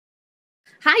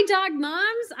Hi, Dog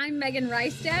Moms. I'm Megan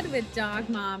Reistad with Dog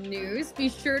Mom News. Be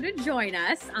sure to join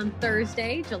us on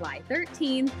Thursday, July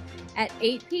 13th at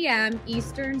 8 p.m.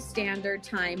 Eastern Standard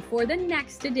Time for the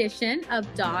next edition of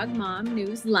Dog Mom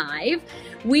News Live.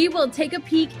 We will take a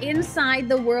peek inside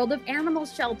the world of animal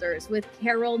shelters with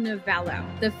Carol Novello,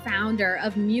 the founder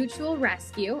of Mutual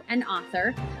Rescue and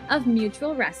author of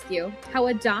Mutual Rescue: How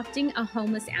Adopting a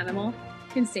Homeless Animal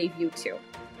Can Save You Too.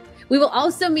 We will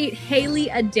also meet Hailey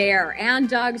Adair and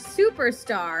dog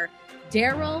superstar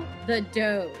Daryl the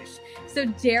Doge. So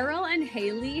Daryl and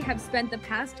Hailey have spent the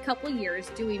past couple years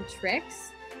doing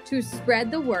tricks to spread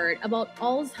the word about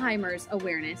Alzheimer's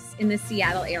awareness in the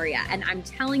Seattle area. And I'm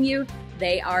telling you,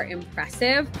 they are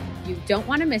impressive. You don't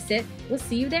want to miss it. We'll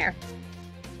see you there.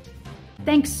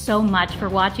 Thanks so much for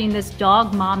watching this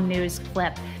Dog Mom News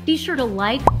clip. Be sure to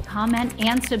like, comment,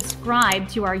 and subscribe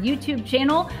to our YouTube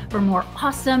channel for more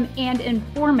awesome and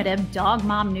informative Dog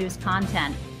Mom News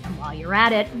content. And while you're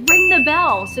at it, ring the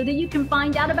bell so that you can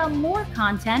find out about more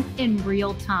content in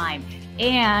real time.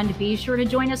 And be sure to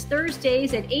join us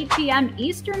Thursdays at 8 p.m.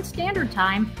 Eastern Standard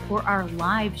Time for our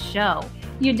live show.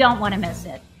 You don't want to miss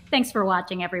it. Thanks for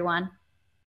watching, everyone.